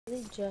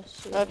They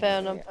just shoot I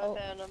found him. Oh. I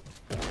found him.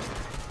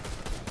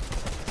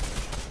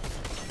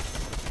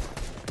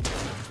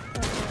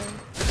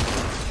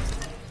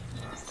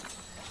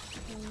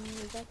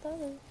 We got the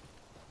other.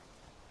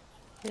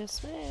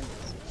 Yes, ma'am.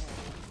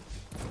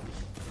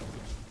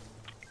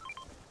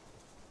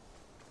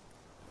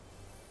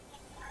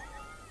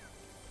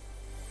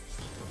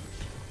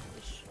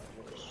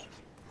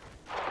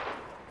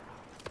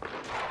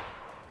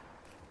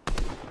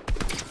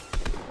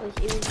 Like,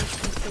 it was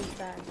just complete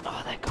bad.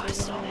 Oh, that guy's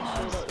so low.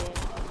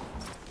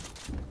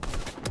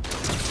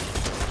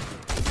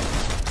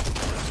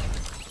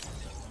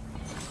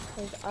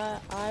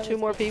 I Two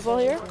more people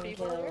here? Who's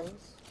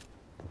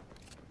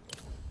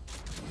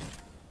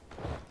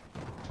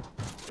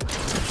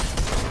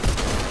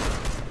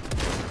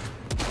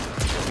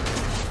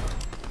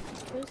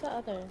the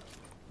other?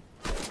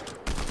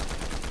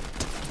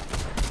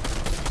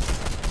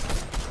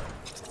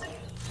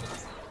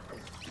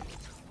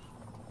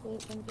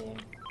 Wait, I'm here.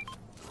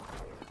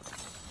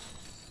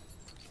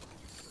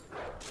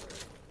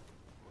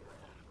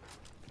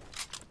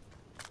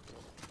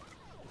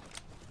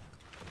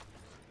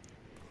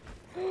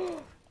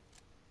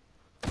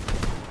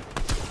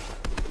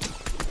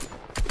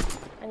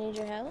 I need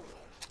your help.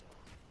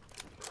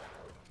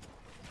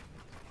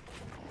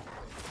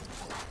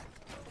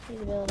 He's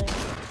building.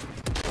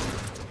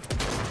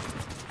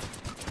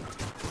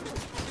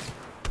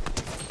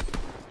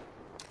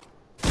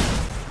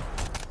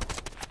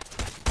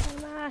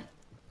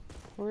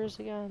 Where's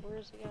he gone?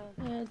 Where's he gone?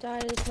 Yeah,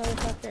 died this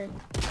motherfucker.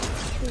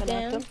 He's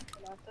down.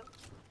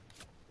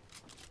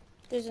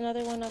 There's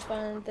another one up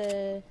on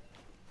the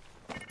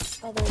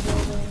other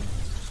building.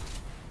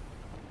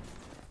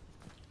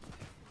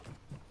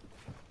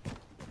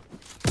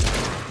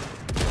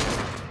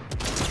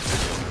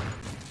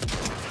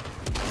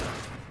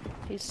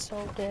 He's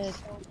so dead.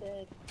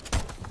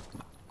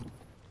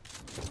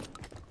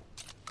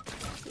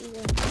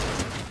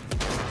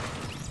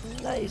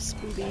 Nice,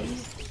 booby.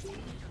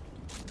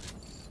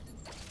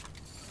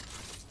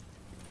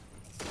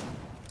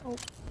 Oh,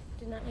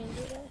 did not mean to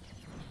do that.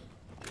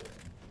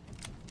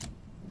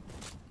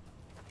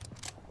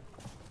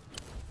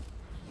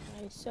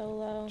 He's so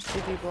low.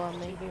 Two people on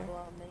me here.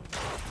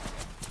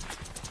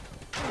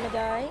 I'm gonna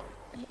die.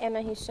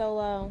 Emma, he's so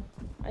low.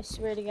 I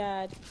swear to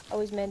God. Oh,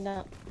 he's midden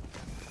up.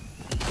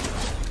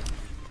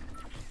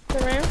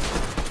 Turn around.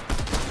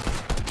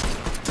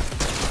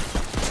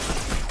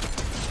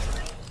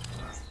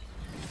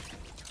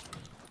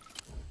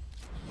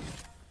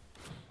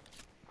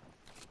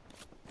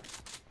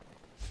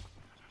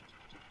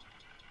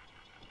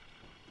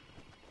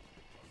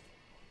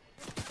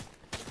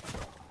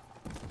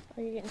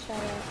 Or you're getting shot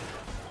at.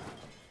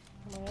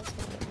 Oh, that's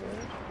gonna get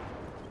weird.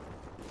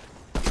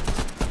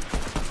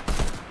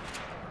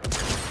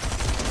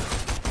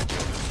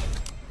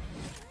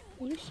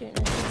 Are you shooting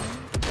at him?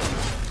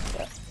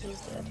 Yeah,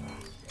 he's dead.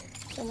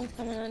 Someone's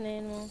coming on the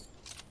animal.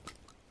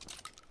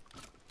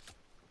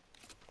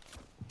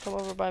 Come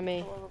over by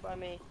me. Come over by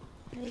me.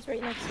 He's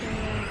right next to me.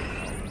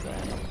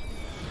 Yeah.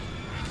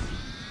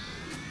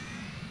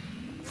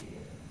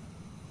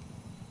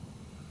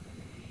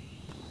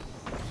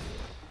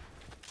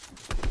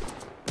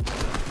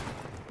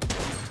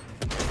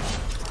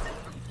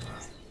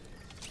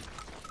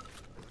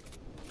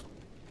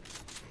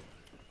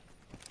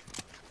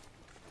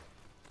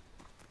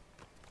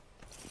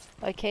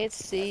 I can't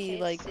see,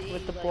 like,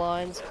 with the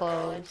blinds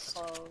closed.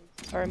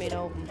 Or, I mean,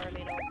 open.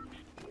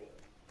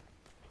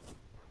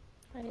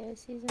 Oh yeah,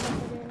 he's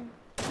over there.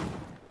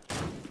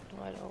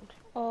 No, I don't.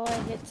 Oh, I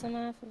hit some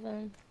off of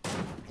him.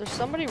 There's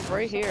somebody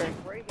right here.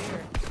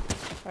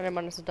 I didn't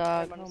minus a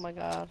dog. Oh my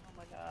god.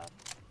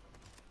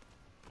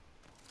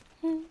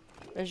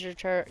 Is your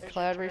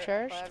cloud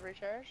recharged?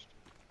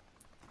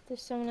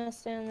 There's someone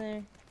else down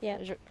there. Yeah.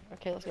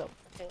 Okay, let's go.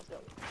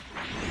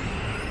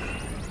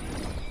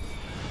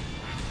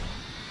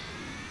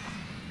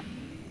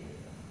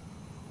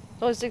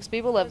 Only 6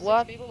 people left.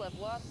 What? I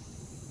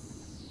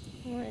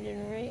landed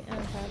right on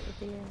top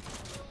of you.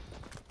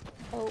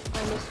 Oh,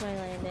 I missed my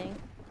landing.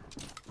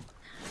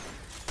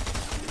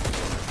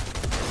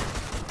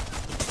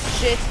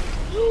 Shit.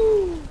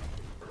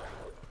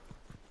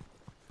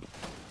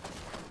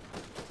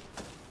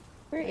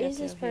 Where is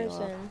this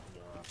person?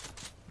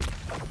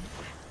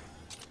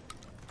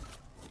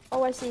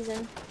 Oh, I see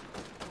him.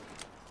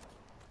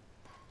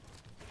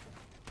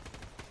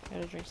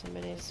 Gotta drink some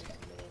minis.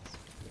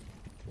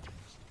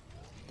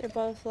 They're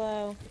both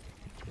low.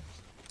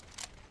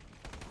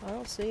 I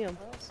don't see him.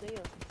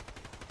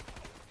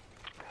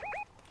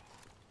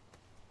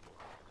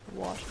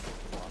 Watch.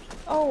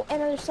 Oh,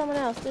 and there's someone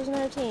else. There's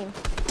another team.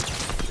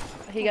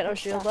 He got no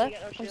shield left?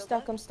 I'm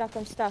stuck. I'm stuck.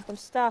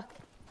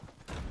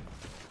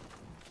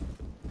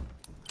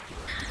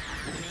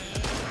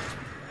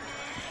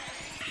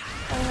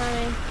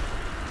 Behind me.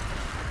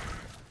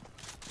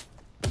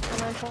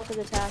 I'm on top of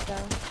the taco.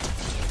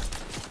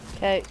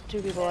 Okay,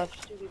 2 people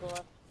left.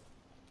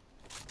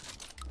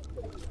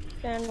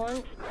 Found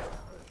one.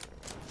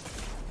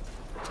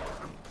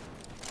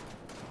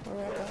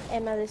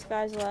 Emma, this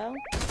guy's low.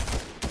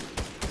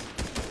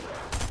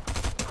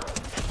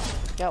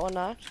 Got one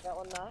knocked.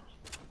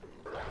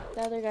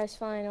 The other guy's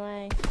flying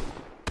away.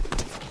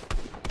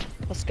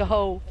 Let's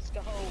go.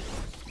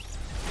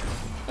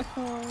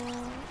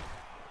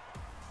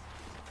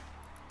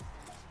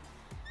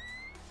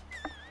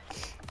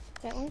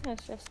 That one kind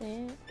of stressed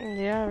me out.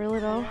 Yeah, really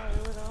though.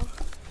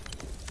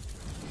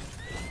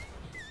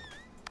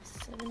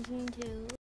 17-2.